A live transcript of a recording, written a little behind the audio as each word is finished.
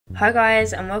Hi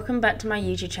guys, and welcome back to my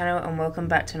YouTube channel, and welcome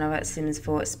back to another Sims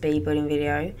 4 speed building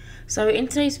video. So in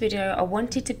today's video I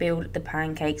wanted to build the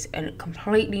pancakes in a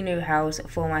completely new house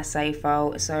for my save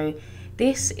file. So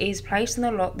this is placed on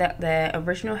the lot that their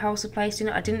original house was placed in.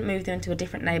 I didn't move them to a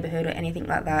different neighbourhood or anything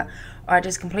like that. I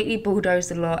just completely bulldozed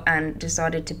the lot and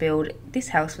decided to build this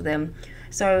house for them.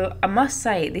 So I must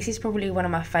say this is probably one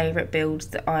of my favourite builds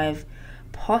that I've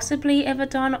possibly ever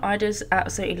done. I just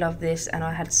absolutely love this and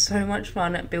I had so much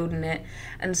fun at building it,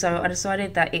 and so I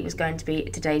decided that it was going to be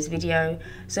today's video.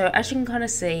 So as you can kind of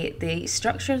see, the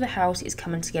structure of the house is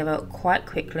coming together quite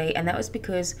quickly, and that was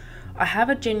because I have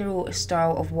a general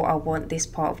style of what I want this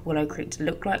part of Willow Creek to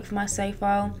look like for my save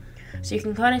file. So you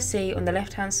can kind of see on the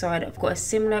left hand side I've got a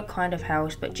similar kind of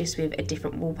house but just with a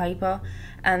different wallpaper,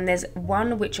 and there's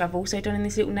one which I've also done in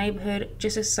this little neighbourhood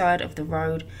just aside of the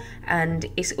road, and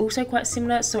it's also quite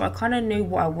similar. So I kind of knew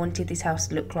what I wanted this house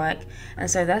to look like,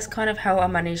 and so that's kind of how I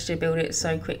managed to build it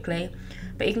so quickly.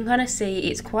 But you can kind of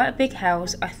see it's quite a big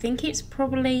house. I think it's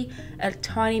probably a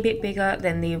tiny bit bigger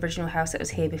than the original house that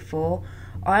was here before.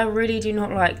 I really do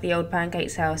not like the old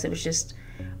Pancakes house. It was just,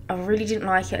 I really didn't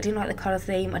like it. I didn't like the colour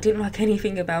theme. I didn't like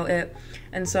anything about it.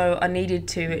 And so I needed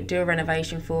to do a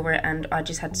renovation for it, and I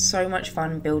just had so much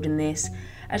fun building this.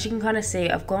 As you can kind of see,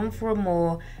 I've gone for a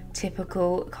more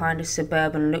typical kind of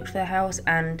suburban look for the house,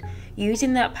 and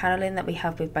using that panelling that we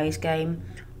have with base game,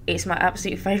 it's my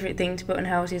absolute favourite thing to put on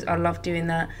houses. I love doing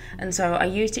that, and so I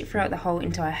used it throughout the whole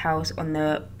entire house on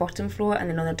the bottom floor, and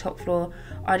then on the top floor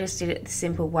I just did it the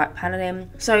simple white panelling.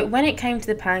 So when it came to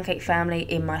the pancake family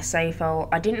in my save file,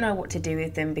 I didn't know what to do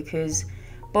with them because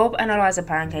Bob and Eliza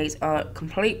Pancakes are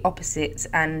complete opposites,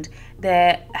 and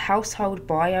their household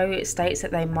bio states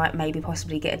that they might maybe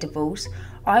possibly get a divorce.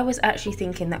 I was actually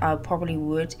thinking that I probably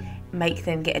would make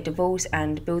them get a divorce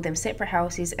and build them separate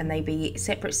houses, and they be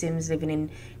separate Sims living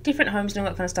in different homes and all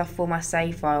that kind of stuff for my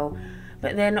save file.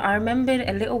 But then I remembered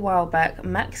a little while back,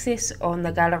 Maxis on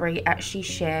the gallery actually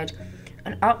shared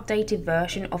an updated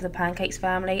version of the Pancakes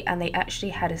family, and they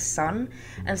actually had a son,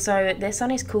 and so their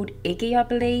son is called Iggy, I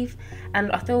believe,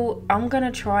 and I thought I'm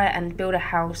gonna try and build a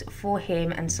house for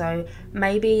him. And so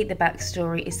maybe the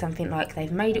backstory is something like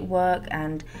they've made it work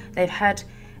and they've had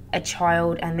a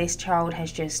child, and this child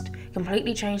has just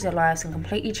completely changed their lives and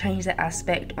completely changed their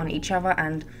aspect on each other,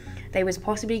 and they was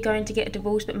possibly going to get a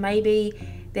divorce, but maybe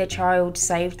their child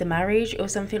saved the marriage or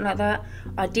something like that.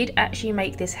 I did actually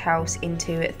make this house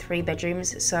into 3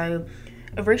 bedrooms. So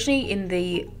originally in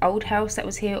the old house that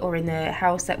was here, or in the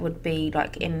house that would be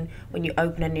like in when you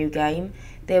open a new game,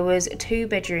 there was 2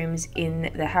 bedrooms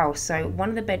in the house. So one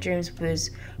of the bedrooms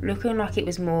was looking like it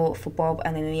was more for Bob,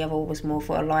 and then the other was more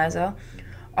for Eliza.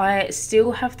 I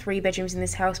still have 3 bedrooms in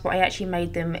this house, but I actually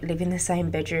made them live in the same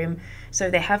bedroom.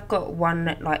 So they have got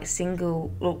one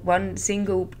single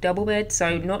double bed,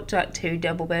 so not like 2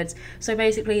 double beds. So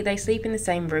basically they sleep in the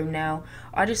same room now.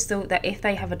 I just thought that if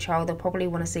they have a child, they'll probably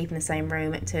want to sleep in the same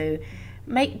room to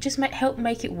help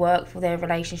make it work for their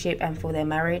relationship and for their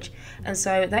marriage. And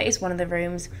so that is one of the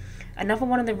rooms. Another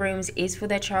one of the rooms is for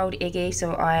their child Iggy,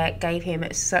 so I gave him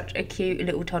such a cute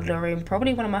little toddler room,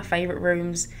 probably one of my favourite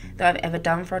rooms that I've ever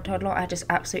done for a toddler. I just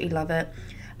absolutely love it.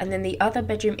 And then the other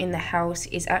bedroom in the house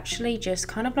is actually just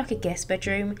kind of like a guest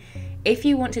bedroom. If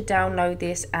you want to download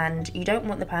this and you don't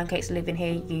want the Pancakes to live in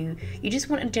here, you just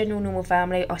want a general normal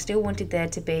family, I still wanted there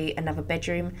to be another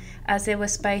bedroom as there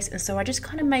was space, and so I just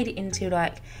kind of made it into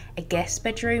like a guest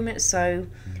bedroom. So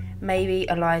maybe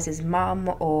Eliza's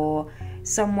mum or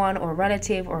someone or a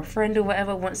relative or a friend or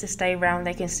whatever wants to stay around,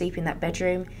 they can sleep in that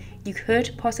bedroom. You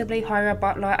could possibly hire a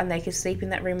butler and they could sleep in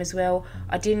that room as well.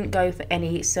 I didn't go for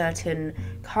any certain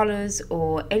colours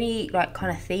or any like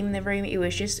kind of theme in the room. It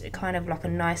was just kind of like a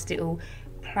nice little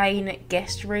plain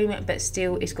guest room, but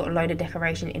still it's got a load of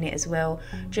decoration in it as well.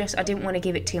 Just I didn't want to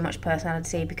give it too much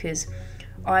personality because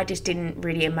I just didn't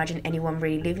really imagine anyone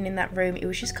really living in that room. It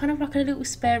was just kind of like a little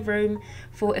spare room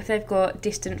for if they've got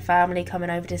distant family coming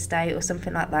over to stay or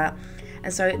something like that.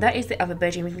 And so that is the other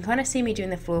bedroom. You can kind of see me doing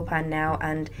the floor plan now,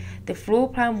 and the floor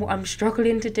plan, what I'm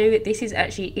struggling to do, this is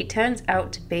actually, it turns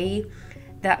out to be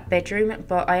that bedroom,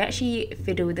 but I actually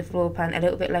fiddled with the floor plan a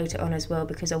little bit later on as well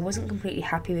because I wasn't completely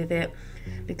happy with it,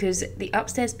 because the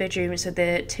upstairs bedroom, so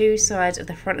the 2 sides of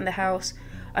the front of the house,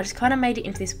 I just kind of made it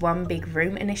into this one big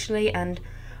room initially, and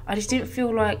I just didn't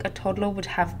feel like a toddler would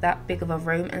have that big of a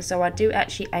room, and so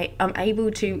I'm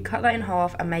able to cut that in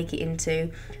half and make it into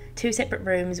 2 separate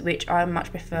rooms, which I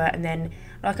much prefer, and then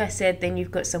like I said, then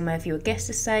you've got somewhere for your guests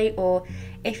to stay, or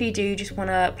if you do just want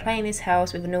to play in this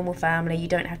house with a normal family, you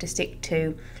don't have to stick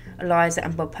to Eliza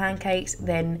and Bob pancakes,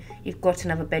 then you've got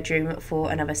another bedroom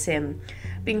for another sim.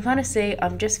 But you can kind of see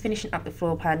I'm just finishing up the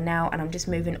floor plan now, and I'm just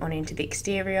moving on into the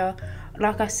exterior.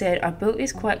 Like I said, I built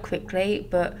this quite quickly,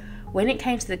 but when it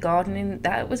came to the gardening,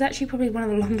 that was actually probably one of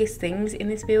the longest things in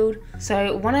this build.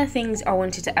 So one of the things I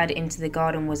wanted to add into the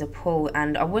garden was a pool,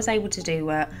 and I was able to do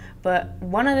that. But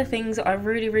one of the things I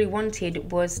really wanted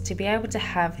was to be able to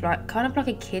have like kind of like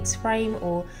a kids frame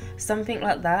or something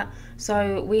like that.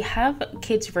 So we have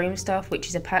kids room stuff, which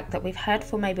is a pack that we've had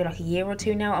for maybe like a year or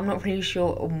two now. I'm not really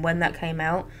sure on when that came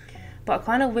out, but I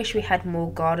kind of wish we had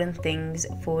more garden things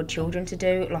for children to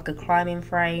do, like a climbing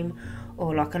frame,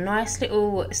 or like a nice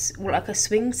little, like a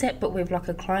swing set but with like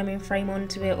a climbing frame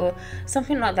onto it, or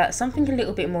something like that, something a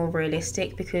little bit more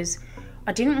realistic, because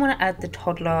I didn't want to add the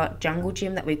toddler jungle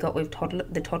gym that we got with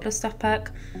the toddler stuff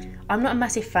pack. I'm not a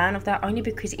massive fan of that, only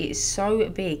because it is so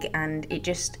big and it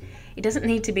doesn't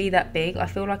need to be that big. I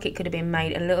feel like it could have been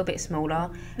made a little bit smaller.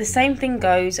 The same thing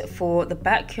goes for the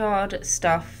backyard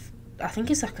stuff. I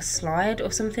think it's like a slide or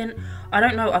something. I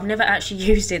don't know, I've never actually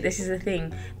used it, this is the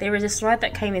thing. There is a slide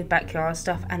that came with backyard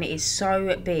stuff, and it is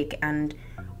so big, and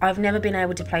I've never been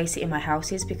able to place it in my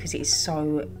houses because it is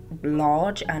so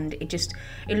large, and it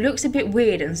looks a bit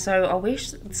weird. And so I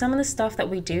wish some of the stuff that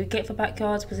we do get for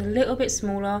backyards was a little bit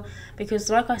smaller, because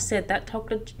like I said, that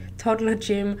toddler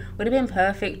gym would have been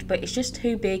perfect, but it's just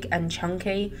too big and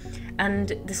chunky. And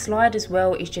the slide as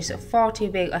well is just far too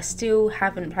big. I still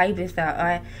haven't played with that.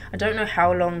 I don't know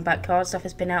how long backyard stuff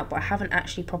has been out, but I haven't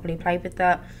actually properly played with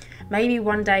that. Maybe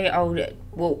one day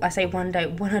I say one day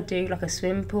when I do like a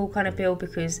swimming pool kind of build,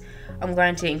 because I'm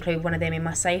going to include one of them in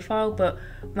my save file, but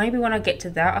maybe when I get to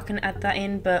that I can add that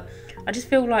in. But I just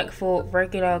feel like for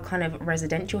regular kind of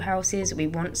residential houses, we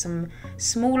want some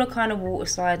smaller kind of water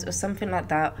slides or something like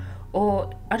that.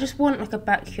 Or I just want like a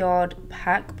backyard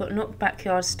pack, but not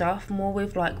backyard stuff, more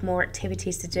with like more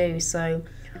activities to do. So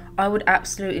I would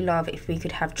absolutely love if we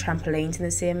could have trampolines in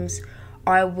The Sims.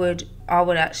 I would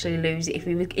actually lose it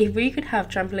if we could have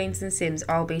trampolines in The Sims.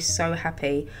 I'll be so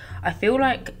happy. I feel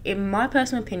like, in my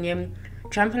personal opinion,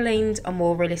 trampolines are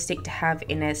more realistic to have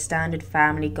in a standard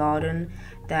family garden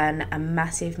than a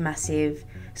massive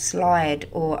slide,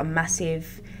 or a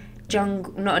massive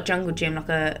not a jungle gym, like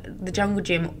the jungle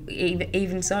gym,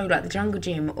 even so, like the jungle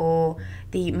gym or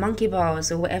the monkey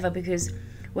bars or whatever. Because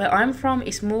where I'm from,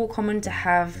 it's more common to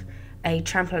have a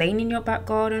trampoline in your back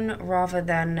garden rather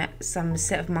than some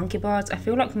set of monkey bars. I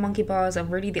feel like monkey bars are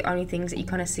really the only things that you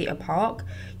kind of see at a park.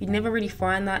 You'd never really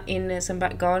find that in some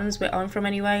back gardens where I'm from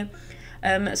anyway.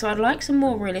 So I'd like some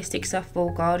more realistic stuff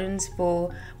for gardens.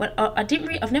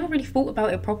 I've never really thought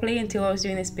about it properly until I was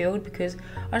doing this build, because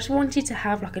I just wanted to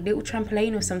have like a little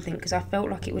trampoline or something, because I felt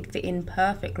like it would fit in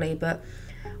perfectly, but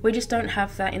we just don't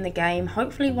have that in the game.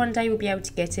 Hopefully one day we'll be able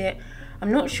to get it.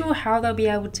 I'm not sure how they'll be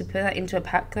able to put that into a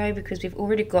pack though, because we've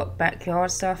already got backyard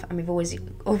stuff and we've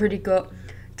already got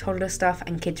toddler stuff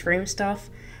and kids room stuff.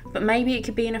 But maybe it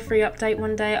could be in a free update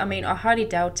one day. I mean, I highly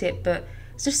doubt it, but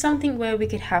it's just something where we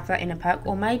could have that in a pack.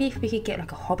 Or maybe if we could get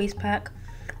like a hobbies pack.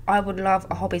 I would love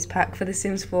a hobbies pack for The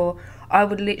Sims 4. I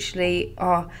would literally,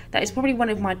 that is probably one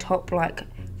of my top like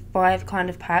 5 kind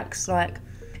of packs. Like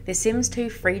The Sims 2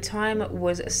 Free Time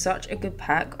was such a good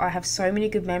pack. I have so many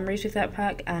good memories with that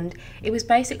pack, and it was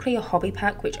basically a hobby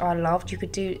pack, which I loved. You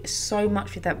could do so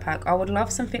much with that pack. I would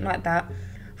love something like that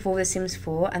for The Sims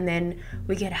 4, and then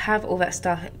we could have all that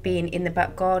stuff being in the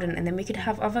back garden, and then we could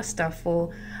have other stuff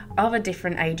for other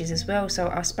different ages as well. So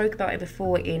I spoke about it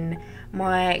before in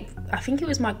I think it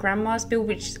was my grandma's build,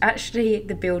 which is actually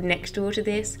the build next door to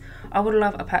this. I would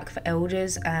love a pack for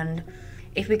elders, and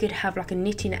if we could have like a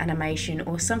knitting animation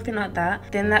or something like that,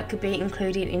 then that could be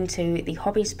included into the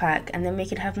hobbies pack, and then we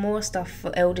could have more stuff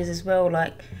for elders as well,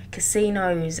 like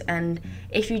casinos. And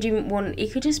if you didn't want,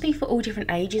 it could just be for all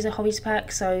different ages, a hobbies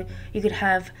pack. So you could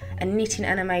have a knitting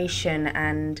animation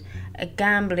and a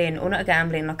gambling, or not a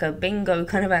gambling, like a bingo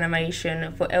kind of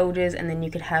animation for elders, and then you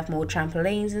could have more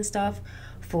trampolines and stuff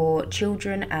for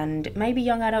children and maybe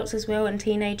young adults as well, and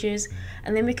teenagers.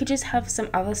 And then we could just have some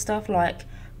other stuff like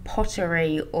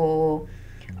pottery, or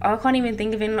I can't even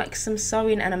think of it, like some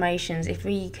sewing animations. If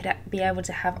we could be able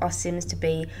to have our Sims to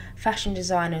be fashion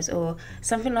designers or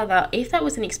something like that. If that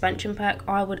was an expansion pack,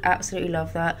 I would absolutely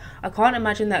love that. I can't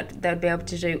imagine that they'd be able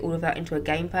to do all of that into a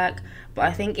game pack, but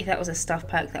I think if that was a stuff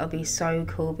pack, that would be so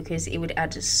cool, because it would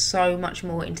add so much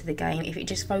more into the game if it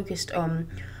just focused on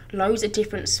loads of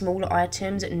different smaller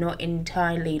items, not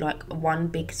entirely like one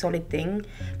big solid thing,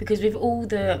 because with all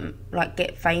the like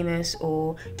Get Famous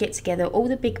or Get Together, all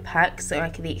the big packs, so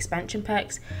like the expansion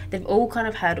packs, they've all kind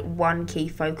of had one key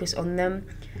focus on them.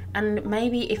 And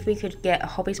maybe if we could get a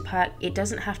hobbies pack, it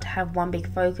doesn't have to have one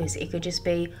big focus, it could just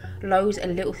be loads of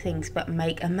little things but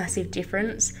make a massive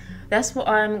difference. That's what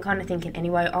I'm kind of thinking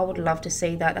anyway. I would love to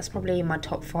see that. That's probably in my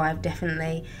top 5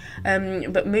 definitely.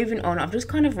 But moving on, I've just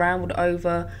kind of rambled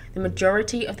over the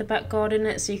majority of the back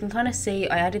garden, so you can kind of see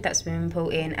I added that swimming pool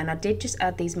in, and I did just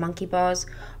add these monkey bars.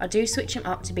 I do switch them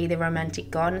up to be the romantic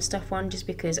garden stuff one, just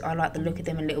because I like the look of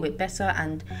them a little bit better,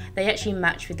 and they actually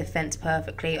match with the fence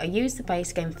perfectly. I used the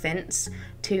base game fence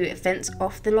to fence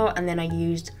off the lot, and then I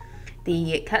used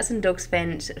the cats and dogs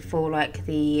fence for like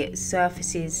the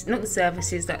surfaces, not the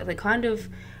surfaces, like the kind of,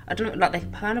 I don't know, like the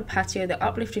kind of patio, the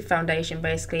uplifted foundation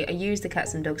basically. I used the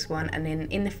cats and dogs one, and then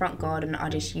in the front garden I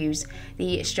just used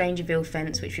the Strangerville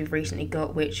fence, which we've recently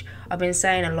got, which I've been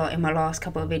saying a lot in my last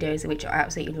couple of videos, which I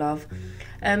absolutely love.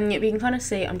 You can kind of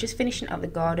see I'm just finishing up the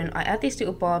garden. I add this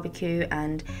little barbecue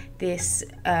and this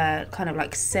kind of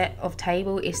like set of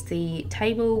table. It's the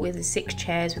table with the 6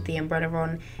 chairs with the umbrella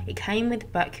on. It came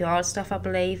with backyard stuff I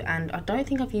believe, and I don't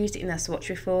think I've used it in that swatch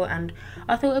before, and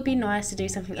I thought it would be nice to do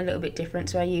something a little bit different,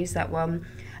 so I used that one.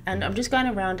 And I'm just going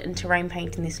around and terrain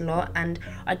painting this lot, and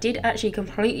I did actually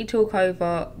completely talk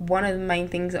over one of the main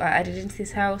things that I added into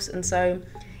this house. And so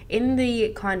in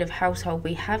the kind of household,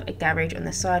 we have a garage on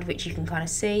the side, which you can kind of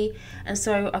see, and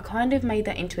so I kind of made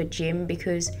that into a gym,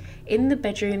 because in the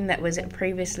bedroom that was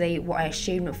previously what I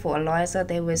assumed for Eliza,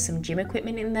 there was some gym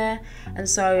equipment in there, and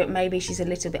so maybe she's a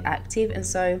little bit active. And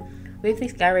so with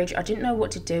this garage, I didn't know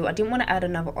what to do. I didn't want to add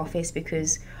another office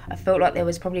because I felt like there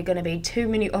was probably going to be too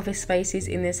many office spaces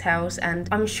in this house, and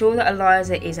I'm sure that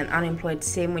Eliza is an unemployed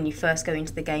sim when you first go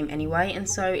into the game anyway, and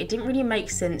so it didn't really make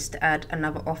sense to add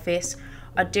another office.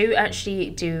 I do actually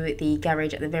do the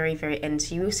garage at the very end,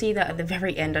 so you will see that at the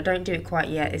very end. I don't do it quite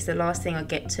yet, it's the last thing I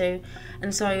get to.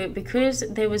 And so because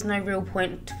there was no real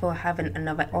point for having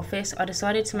another office, I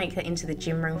decided to make that into the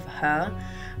gym room for her.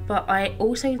 But I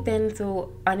also then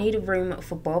thought I need a room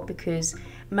for Bob, because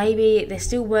maybe they're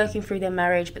still working through their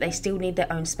marriage but they still need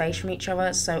their own space from each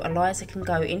other, so Eliza can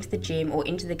go into the gym or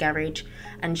into the garage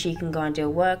and she can go and do a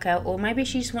workout, or maybe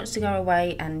she just wants to go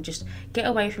away and just get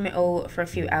away from it all for a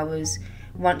few hours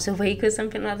once a week or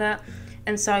something like that.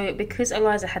 And so because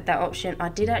Eliza had that option, I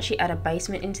did actually add a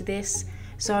basement into this.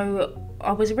 So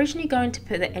I was originally going to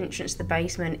put the entrance to the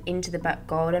basement into the back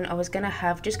garden. I was going to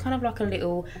have just kind of like a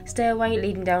little stairway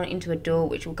leading down into a door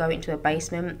which will go into a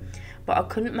basement, but I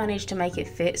couldn't manage to make it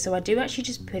fit, so I do actually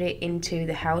just put it into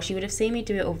the house. You would have seen me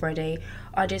do it already.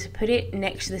 I just put it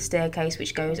next to the staircase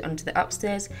which goes onto the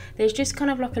upstairs. There's just kind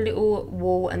of like a little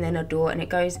wall and then a door, and it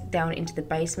goes down into the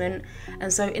basement.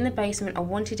 And so in the basement I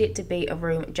wanted it to be a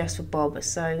room just for Bob.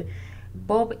 So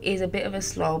Bob is a bit of a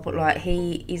slob, like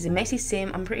he is a messy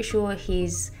sim. I'm pretty sure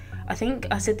he's, I think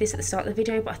I said this at the start of the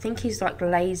video, but I think he's like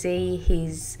lazy,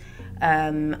 he's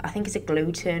I think he's a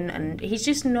gluten, and he's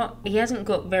just not, he hasn't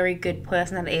got very good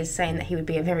personality, saying that he would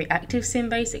be a very active sim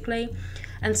basically.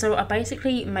 And so I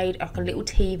basically made like a little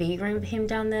TV room for him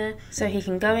down there, so he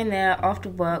can go in there after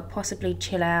work, possibly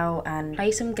chill out and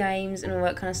play some games and all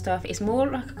that kind of stuff. It's more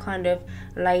like a kind of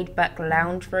laid back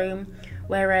lounge room.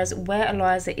 Whereas where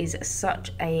Eliza is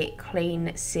such a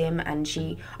clean sim, and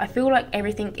I feel like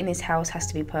everything in this house has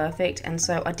to be perfect, and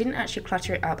so I didn't actually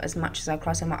clutter it up as much as I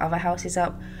clutter my other houses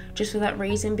up, just for that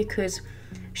reason, because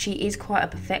she is quite a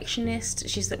perfectionist.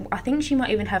 I think she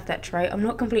might even have that trait. I'm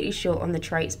not completely sure on the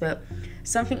traits, but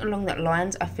something along that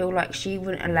lines. I feel like she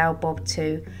wouldn't allow Bob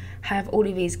to have all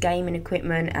of his gaming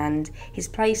equipment and his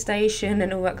PlayStation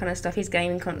and all that kind of stuff, his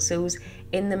gaming consoles,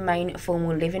 in the main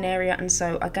formal living area. And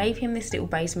so I gave him this little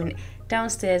basement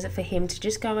downstairs for him to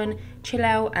just go and chill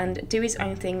out and do his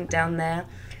own thing down there.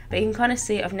 But you can kind of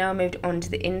see I've now moved on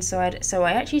to the inside. So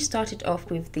I actually started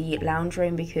off with the lounge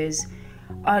room because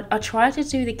I tried to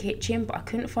do the kitchen, but I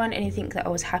couldn't find anything that I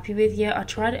was happy with yet. I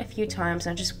tried it a few times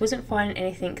and I just wasn't finding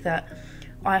anything that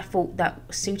I thought that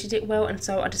suited it well, and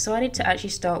so I decided to actually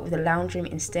start with a lounge room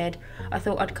instead. I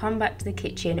thought I'd come back to the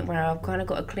kitchen where I've kind of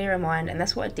got a clearer mind, and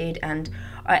that's what I did, and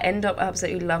I end up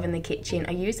absolutely loving the kitchen.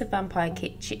 I used the vampire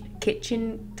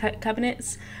kitchen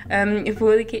cabinets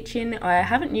for the kitchen. I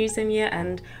haven't used them yet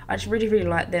and I just really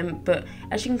like them, but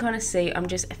as you can kind of see, I'm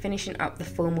just finishing up the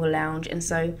formal lounge. And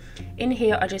so in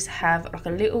here I just have like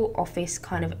a little office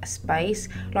kind of space.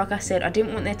 Like I said, I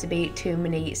didn't want there to be too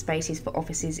many spaces for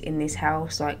offices in this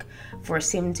house, like for a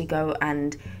sim to go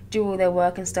and do all their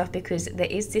work and stuff, because there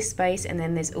is this space and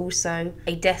then there's also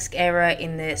a desk area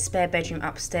in the spare bedroom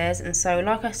upstairs. And so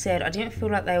like I said, I didn't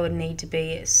feel like there would need to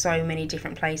be so many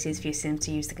different places for your Sims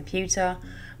to use the computer,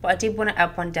 but I did want to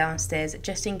add one downstairs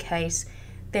just in case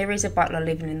there is a butler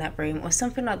living in that room or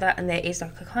something like that, and there is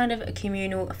like a kind of a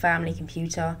communal family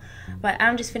computer. But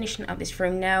I'm just finishing up this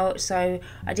room now, so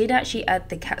I did actually add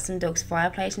the cats and dogs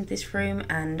fireplace into this room,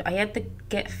 and I had the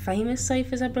Get Famous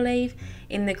sofas, I believe,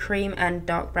 in the cream and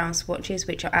dark brown swatches,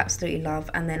 which I absolutely love,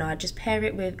 and then I just pair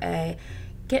it with a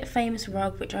Get Famous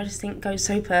rug, which I just think goes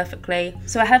so perfectly.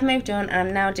 So I have moved on and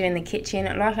I'm now doing the kitchen.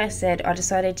 Like I said, I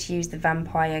decided to use the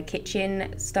Vampire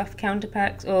Kitchen stuff counter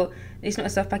packs, or it's not a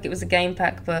stuff pack, it was a game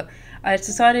pack, but I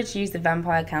decided to use the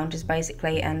Vampire counters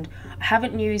basically, and I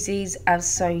haven't used these as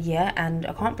so yet, and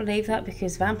I can't believe that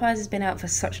because Vampires has been out for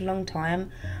such a long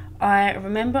time. I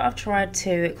remember I've tried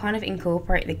to kind of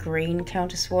incorporate the green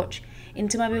counter swatch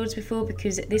into my builds before,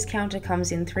 because this counter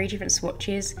comes in 3 different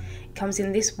swatches. It comes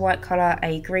in this white colour,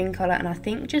 a green colour, and I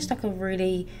think just like a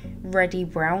really reddy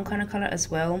brown kind of colour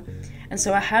as well. And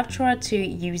so I have tried to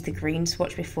use the green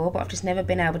swatch before, but I've just never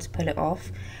been able to pull it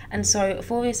off. And so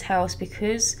for this house,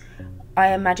 because I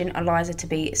imagine Eliza to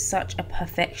be such a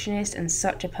perfectionist and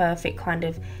such a perfect kind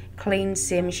of clean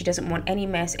sim, she doesn't want any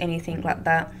mess, anything like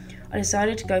that, I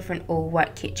decided to go for an all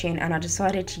white kitchen, and I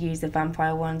decided to use the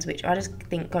Vampire ones, which I just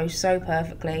think go so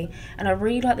perfectly, and I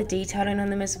really like the detailing on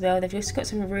them as well. They've just got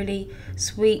some really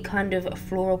sweet kind of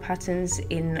floral patterns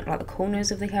in like the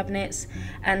corners of the cabinets,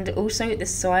 and also the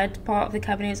side part of the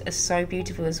cabinets are so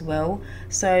beautiful as well.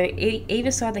 So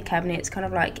either side of the cabinet, it's kind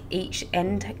of like each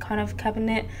end kind of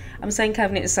cabinet. I'm saying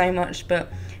cabinet so much, but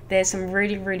there's some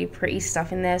really pretty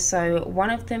stuff in there. So one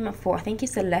of them, for I think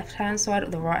it's the left hand side or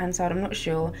the right hand side, I'm not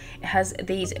sure, it has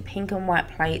these pink and white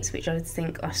plates which I just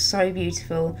think are so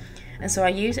beautiful, and so I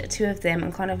used 2 of them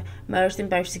and kind of merged them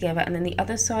both together. And then the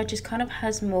other side just kind of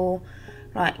has more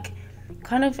like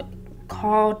kind of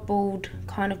cardboard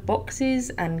kind of boxes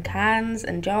and cans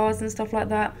and jars and stuff like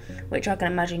that, which I can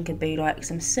imagine could be like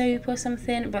some soup or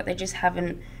something, but they just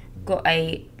haven't got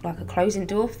a closing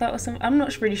door for that or something. I'm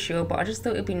not really sure, but I just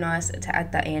thought it'd be nice to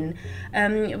add that in.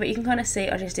 But you can kind of see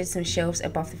I just did some shelves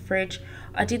above the fridge.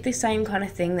 I did the same kind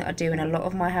of thing that I do in a lot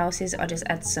of my houses. I just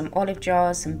add some olive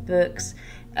jars, some books,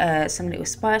 some little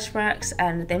spice racks,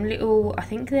 and them little, I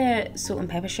think they're salt and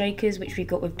pepper shakers, which we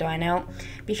got with Dine Out.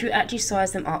 But if you actually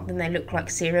size them up, then they look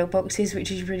like cereal boxes, which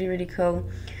is really cool.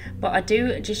 But I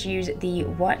do just use the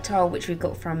white tile which we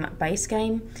got from Base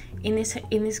Game in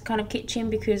this kind of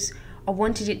kitchen, because I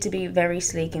wanted it to be very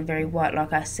sleek and very white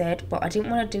like I said, but I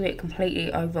didn't want to do it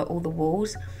completely over all the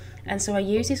walls. And so I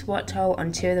use this white tile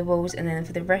on 2 of the walls, and then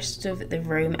for the rest of the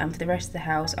room and for the rest of the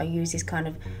house I use this kind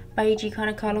of beigey kind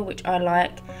of colour, which I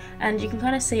like. And you can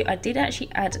kind of see I did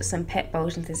actually add some pet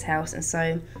bowls into this house, and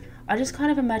so I just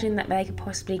kind of imagined that they could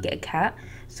possibly get a cat.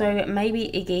 So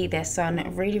maybe Iggy, their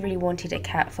son, really wanted a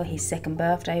cat for his 2nd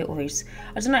birthday, or his,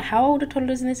 I don't know how old a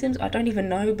toddler is in The Sims, I don't even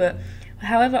know, but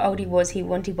however old he was, he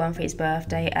wanted one for his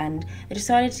birthday, and they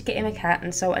decided to get him a cat.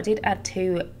 And so I did add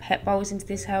 2 pet bowls into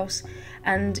this house,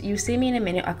 and you'll see me in a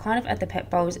minute, I kind of add the pet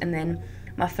bowls, and then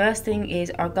my first thing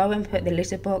is I'll go and put the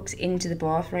litter box into the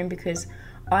bathroom, because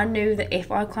I knew that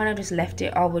if I kind of just left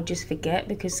it, I would just forget,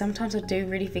 because sometimes I do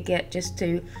really forget just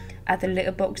to add the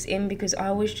litter box in, because I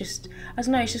always just, I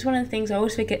don't know, it's just one of the things I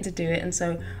always forget to do it. And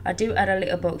so I do add a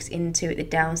litter box into the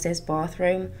downstairs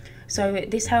bathroom. So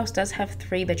this house does have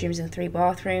 3 bedrooms and 3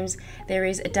 bathrooms. There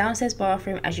is a downstairs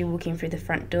bathroom as you walk in through the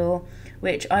front door,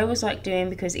 which I always like doing,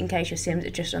 because in case your Sims are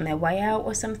just on their way out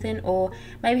or something, or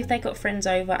maybe if they got friends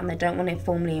over and they don't want to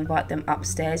formally invite them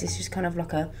upstairs, it's just kind of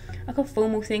like a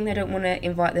formal thing, they don't want to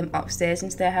invite them upstairs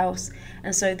into their house.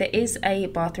 And so there is a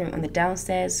bathroom on the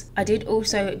downstairs. I did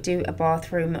also do a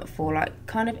bathroom for like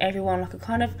kind of everyone, like a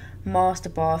kind of master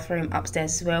bathroom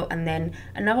upstairs as well. And then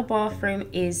another bathroom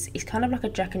is kind of like a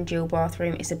Jack and Jill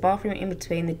bathroom. It's a bathroom in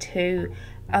between the 2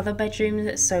 other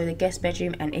bedrooms, so the guest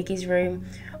bedroom and Iggy's room.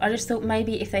 I just thought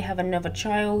maybe if they have another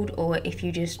child, or if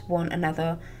you just want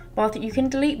another bathroom, you can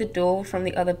delete the door from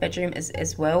the other bedroom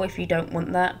as well if you don't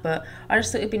want that, but I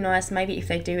just thought it'd be nice maybe if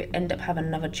they do end up having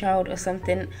another child or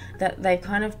something, that they've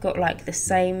kind of got like the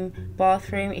same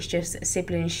bathroom, it's just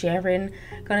sibling sharing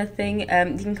kind of thing. You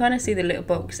can kind of see the little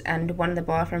box and one of the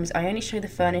bathrooms. I only show the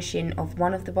furnishing of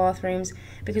one of the bathrooms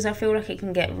because I feel like it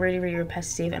can get really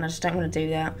repetitive and I just don't want to do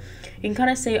that. You can kind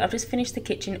of see I've just finished the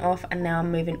kitchen off, and now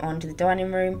I'm moving on to the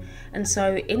dining room. And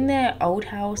so in their old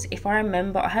house, if I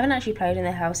remember, I haven't actually played in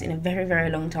their house in a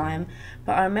very long time,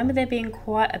 but I remember there being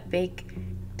quite a big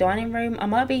dining room. I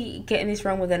might be getting this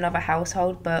wrong with another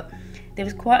household, but there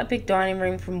was quite a big dining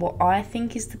room from what I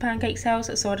think is the Pancakes house,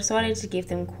 so I decided to give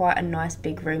them quite a nice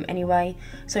big room anyway.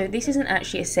 So this isn't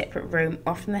actually a separate room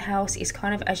off from the house, it's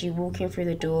kind of as you walk in through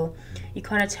the door, you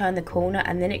kind of turn the corner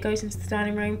and then it goes into the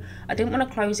dining room. I didn't want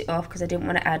to close it off because I didn't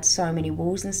want to add so many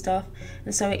walls and stuff,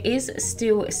 and so it is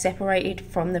still separated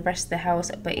from the rest of the house,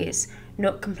 but it's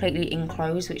not completely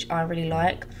enclosed, which I really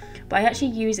like. But I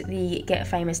actually use the Get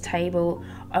Famous table.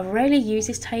 I rarely use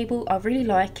this table, I really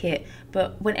like it,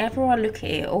 but whenever I look at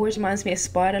it, it always reminds me of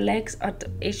spider legs.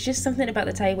 It's just something about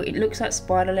the table, it looks like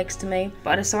spider legs to me.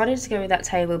 But I decided to go with that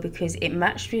table because it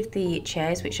matched with the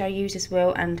chairs which I use as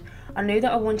well, and I knew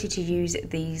that I wanted to use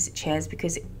these chairs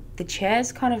because the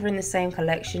chairs kind of are in the same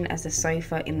collection as the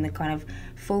sofa in the kind of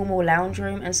formal lounge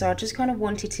room, and so I just kind of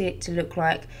wanted it to look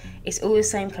like it's all the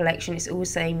same collection, it's all the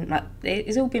same, like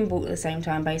it's all been bought at the same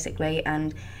time basically.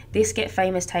 And this Get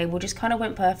Famous table just kind of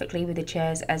went perfectly with the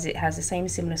chairs as it has the same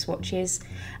similar swatches.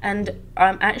 And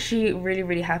I'm actually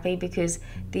really happy because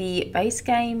the base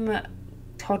game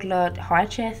toddler high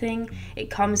chair thing,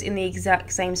 it comes in the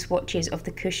exact same swatches of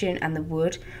the cushion and the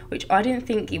wood, which I didn't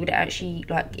think it would actually,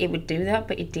 like, it would do that,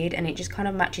 but it did, and it just kind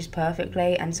of matches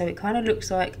perfectly, and so it kind of looks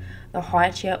like the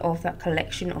high chair of that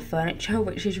collection of furniture,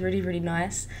 which is really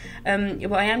nice.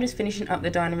 But I am just finishing up the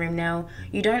dining room now.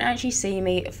 You don't actually see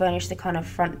me furnish the kind of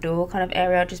front door kind of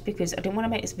area just because I didn't want to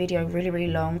make this video really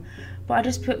long, but I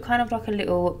just put kind of like a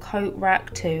little coat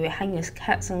rack to hang his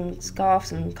hats and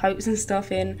scarves and coats and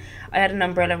stuff in. I had an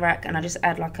umbrella rack and I just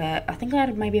add like a, I think I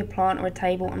had maybe a plant or a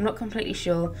table, I'm not completely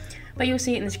sure, but you'll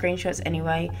see it in the screenshots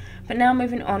anyway. But now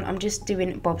moving on, I'm just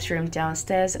doing Bob's room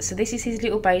downstairs. So this is his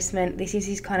little basement, this is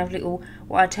his kind of little,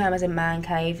 what I term as a man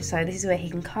cave. So this is where he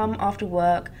can come after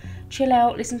work, chill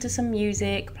out, listen to some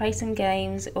music, play some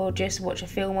games, or just watch a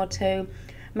film or two.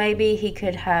 Maybe he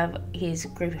could have his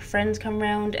group of friends come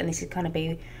round and this would kind of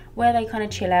be where they kind of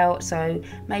chill out. So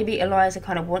maybe Eliza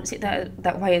kind of wants it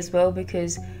that way as well,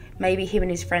 because maybe him and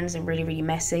his friends are really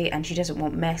messy and she doesn't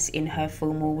want mess in her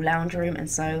formal lounge room, and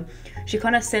so she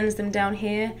kind of sends them down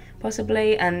here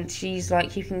possibly, and she's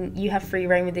like, you have free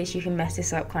reign with this, you can mess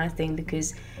this up kind of thing,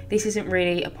 because this isn't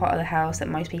really a part of the house that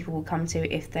most people will come to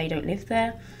if they don't live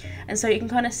there. And so you can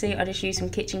kind of see I just use some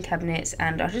kitchen cabinets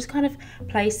and I just kind of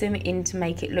place them in to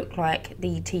make it look like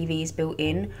the TV is built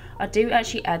in. I do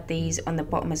actually add these on the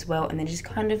bottom as well, and then just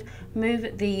kind of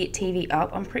move the TV up.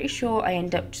 I'm pretty sure I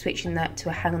end up switching that to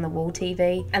a hang on the wall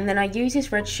TV, and then I use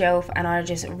this red shelf and I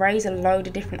just raise a load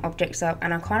of different objects up,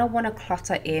 and I kind of want to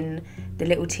clutter in the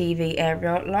little TV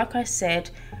area. Like I said,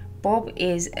 Bob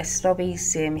is a slobby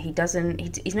sim.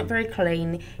 He's not very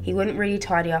clean. He wouldn't really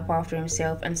tidy up after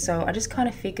himself, and so I just kind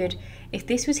of figured if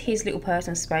this was his little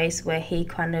personal space where he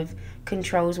kind of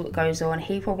controls what goes on,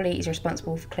 he probably is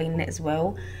responsible for cleaning it as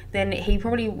well, then he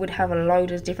probably would have a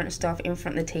load of different stuff in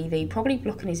front of the TV, probably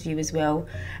blocking his view as well.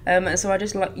 So I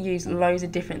just use loads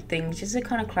of different things just to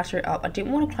kind of clutter it up. I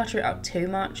didn't want to clutter it up too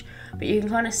much, but you can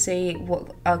kind of see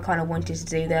what I kind of wanted to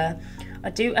do there. I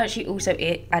do actually also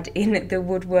add in the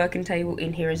woodworking table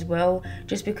in here as well,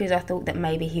 just because I thought that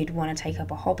maybe he'd want to take up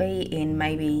a hobby in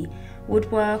maybe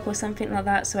woodwork or something like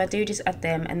that, so I do just add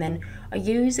them. And then I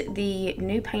use the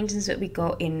new paintings that we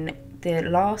got in the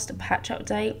last patch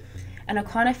update, and I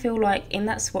kind of feel like in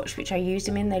that swatch which I used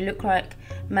them in, they look like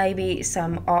maybe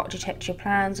some architecture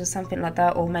plans or something like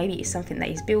that, or maybe it's something that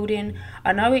he's building.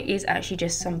 I know it is actually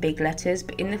just some big letters,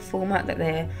 but in the format that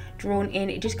they're drawn in,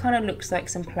 it just kind of looks like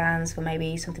some plans for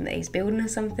maybe something that he's building or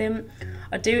something.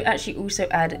 I do actually also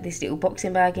add this little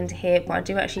boxing bag into here, but I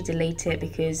do actually delete it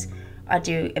because I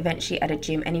do eventually add a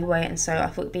gym anyway, and so I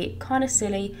thought it'd be kind of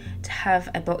silly to have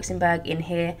a boxing bag in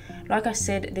here. Like I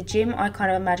said, the gym I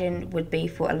kind of imagine would be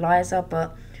for Eliza,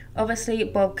 but obviously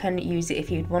Bob can use it if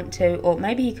he'd want to, or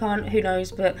maybe he can't, who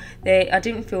knows. But I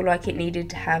didn't feel like it needed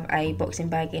to have a boxing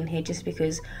bag in here just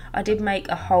because I did make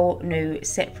a whole new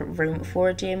separate room for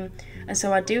a gym, and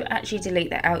so I do actually delete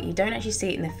that out. You don't actually see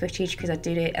it in the footage because I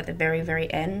did it at the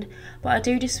very end, but I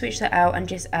do just switch that out and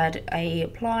just add a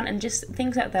plant and just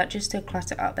things like that just to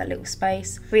clutter up that little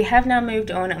space. We have now moved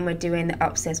on and we're doing the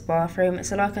upstairs bathroom.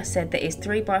 So like I said, there is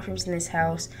 3 bathrooms in this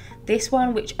house. This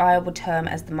one, which I would term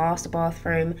as the master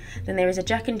bathroom, then there is a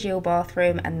Jack and Jill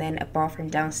bathroom, and then a bathroom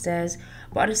downstairs.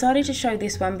 But I decided to show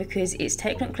this one because it's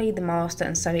technically the master,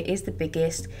 and so it is the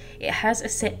biggest. It has a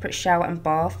separate shower and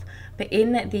bath, but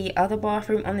in the other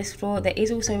bathroom on this floor there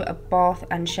is also a bath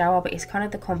and shower, but it's kind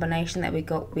of the combination that we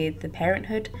got with the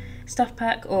Parenthood stuff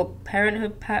pack, or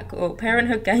Parenthood pack, or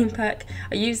Parenthood game pack.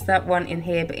 I used that one in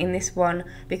here, but in this one,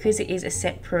 because it is a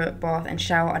separate bath and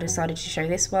shower, I decided to show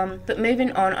this one. But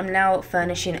moving on, I'm now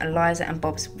furnishing Eliza and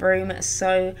Bob's room.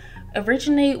 So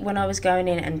Originally, when I was going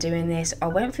in and doing this, I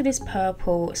went for this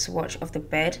purple swatch of the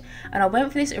bed, and I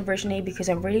went for this originally because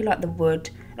I really like the wood,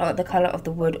 like the colour of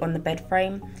the wood on the bed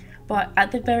frame. But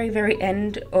at the very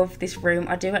end of this room,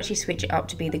 I do actually switch it up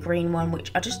to be the green one,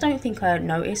 which I just don't think I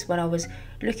noticed when I was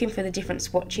looking for the different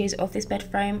swatches of this bed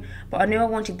frame. But I knew I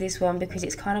wanted this one because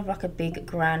it's kind of like a big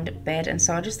grand bed, and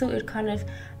so I just thought it would kind of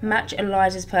match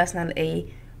Eliza's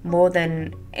personality more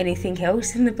than anything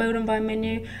else in the build and buy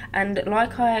menu. And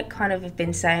like I kind of have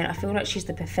been saying, I feel like she's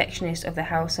the perfectionist of the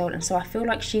household, and so I feel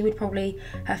like she would probably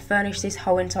have furnished this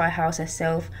whole entire house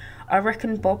herself. I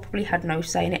reckon Bob probably had no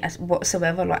say in it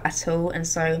whatsoever, like at all, and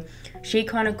so she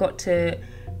kind of got to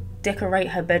decorate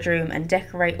her bedroom and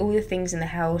decorate all the things in the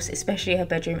house, especially her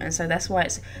bedroom, and so that's why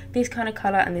it's this kind of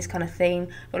colour and this kind of theme.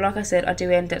 But like I said, I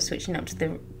do end up switching up to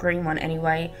the green one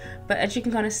anyway. But as you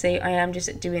can kind of see, I am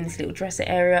just doing this little dresser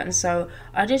area, and so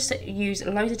I just use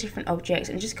loads of different objects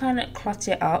and just kind of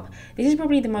clutter it up. This is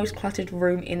probably the most cluttered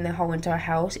room in the whole entire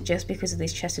house just because of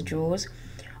this chest of drawers.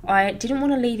 I didn't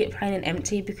want to leave it plain and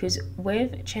empty because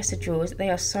with chest of drawers, they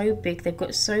are so big, they've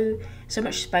got so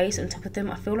much space on top of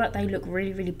them. I feel like they look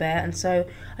really bare, and so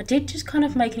I did just kind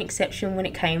of make an exception when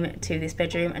it came to this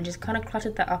bedroom and just kind of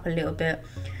cluttered that up a little bit.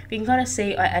 But you can kind of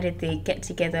see I added the get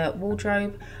together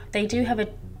wardrobe. They do have a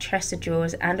chest of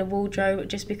drawers and a wardrobe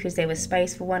just because there was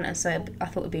space for one, and so I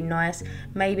thought it would be nice.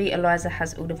 Maybe Eliza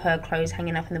has all of her clothes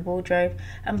hanging up in the wardrobe,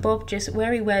 and Bob, just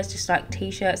where he wears just like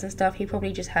t-shirts and stuff, he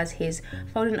probably just has his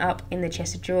folding up in the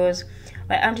chest of drawers.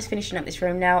 Like, I'm just finishing up this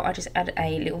room now. I just added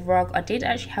a little rug. I did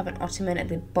actually have an ottoman at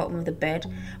the bottom of the bed,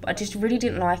 but I just really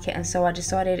didn't like it, and so I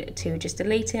decided to just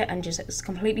delete it and just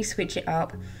completely switch it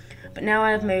up. But now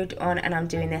I have moved on and I'm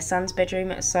doing their son's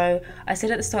bedroom. So I said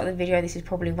at the start of the video, this is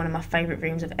probably one of my favourite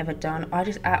rooms I've ever done. I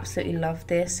just absolutely love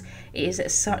this. It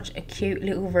is such a cute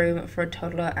little room for a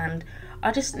toddler, and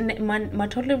I just, my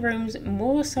toddler rooms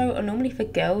more so are normally for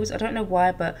girls. I don't know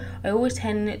why, but I always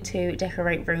tend to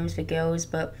decorate rooms for girls,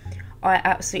 but I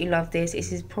absolutely love this.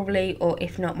 This is probably, or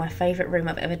if not, my favourite room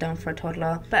I've ever done for a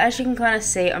toddler. But as you can kind of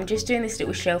see, I'm just doing this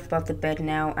little shelf above the bed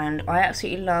now, and I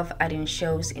absolutely love adding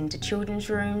shelves into children's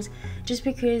rooms just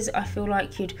because I feel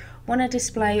like you'd want to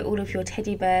display all of your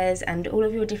teddy bears and all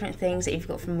of your different things that you've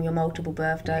got from your multiple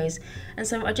birthdays. And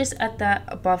so I just add that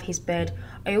above his bed.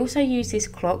 I also use this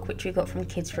clock which we got from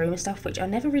kids' room and stuff, which I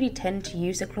never really tend to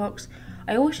use the clocks.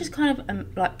 I always just kind of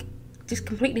just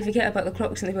completely forget about the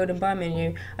clocks in the build and buy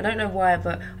menu. I don't know why,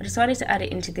 but I decided to add it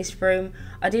into this room.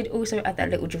 I did also add that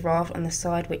little giraffe on the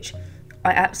side, which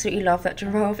I absolutely love. That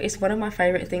giraffe is one of my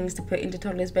favourite things to put into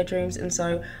toddlers' bedrooms, and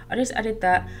so I just added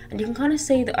that. And you can kind of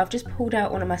see that I've just pulled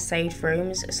out one of my saved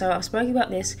rooms. So I've spoken about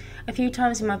this a few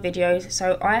times in my videos.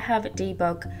 So I have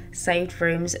debug saved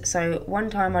rooms. So one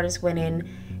time I just went in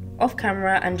off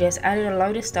camera and just added a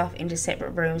load of stuff into separate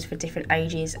rooms for different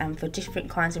ages and for different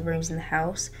kinds of rooms in the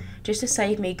house, just to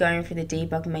save me going through the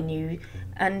debug menu.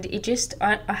 And it just,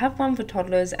 I have one for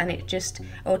toddlers, and it just,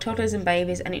 or toddlers and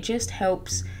babies, and it just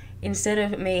helps. Instead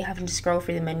of me having to scroll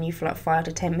through the menu for like 5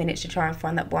 to 10 minutes to try and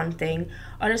find that one thing,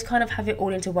 I just kind of have it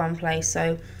all into one place.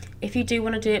 So if you do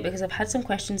want to do it, because I've had some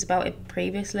questions about it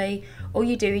previously, all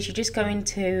you do is you just go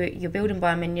into your build and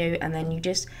buy menu, and then you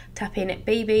just tap in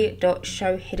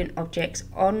bb.show hidden objects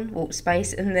on, or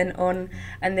space, and then on,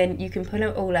 and then you can pull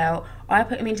it all out. I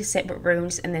put them into separate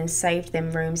rooms and then saved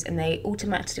them rooms, and they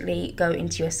automatically go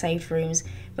into your saved rooms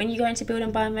when you go into build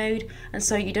and buy mode, and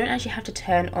so you don't actually have to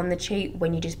turn on the cheat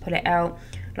when you just pull it out.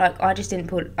 Like, I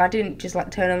didn't just like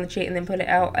turn on the cheat and then pull it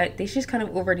out. It's just kind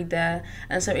of already there,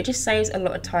 and so it just saves a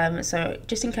lot of time. So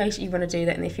just in case you want to do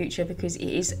that in the future, because it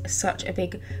is such a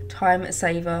big time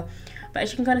saver. But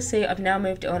as you can kind of see, I've now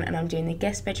moved on and I'm doing the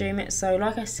guest bedroom. So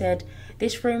like I said,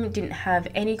 this room didn't have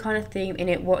any kind of theme in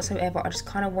it whatsoever. I just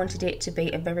kind of wanted it to be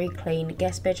a very clean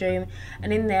guest bedroom,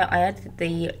 and in there I added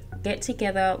the get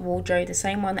together wardrobe, the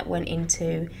same one that went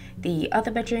into the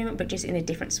other bedroom but just in a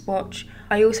different swatch.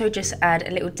 I also just add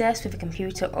a little desk with a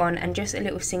computer on and just a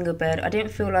little single bed. I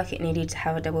didn't feel like it needed to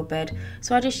have a double bed,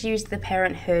 so I just used the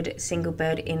Parenthood single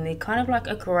bed in the kind of like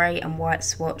a grey and white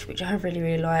swatch, which I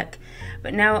really like.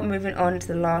 But now I'm moving on to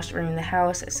the last room in the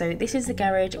house. So this is the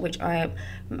garage, which I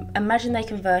imagine they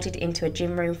converted into a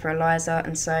gym room for Eliza,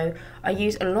 and so I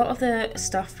use a lot of the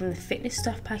stuff from the fitness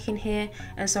stuff pack in here,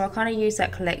 and so I kind of use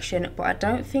that collection, but I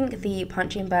don't think the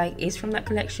punching bag is from that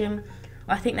collection.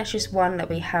 I think that's just one that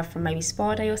we have from maybe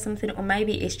Spa Day or something, or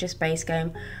maybe it's just base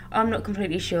game. I'm not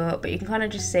completely sure, but you can kind of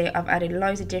just see I've added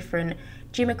loads of different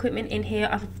gym equipment in here.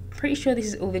 I'm pretty sure this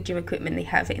is all the gym equipment they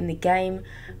have in the game.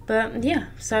 But yeah,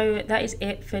 so that is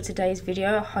it for today's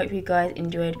video. I hope you guys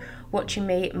enjoyed watching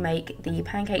me make the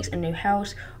pancakes a new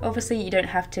house. Obviously you don't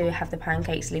have to have the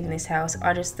pancakes live in this house.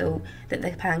 I just thought that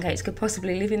the pancakes could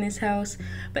possibly live in this house.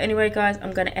 But anyway guys,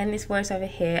 I'm going to end this voiceover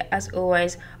here. As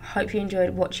always, I hope you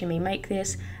enjoyed watching me make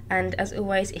this, and as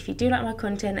always, if you do like my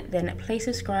content, then please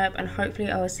subscribe, and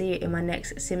hopefully I will see you in my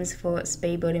next Sims 4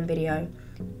 speed building video.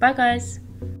 Bye guys!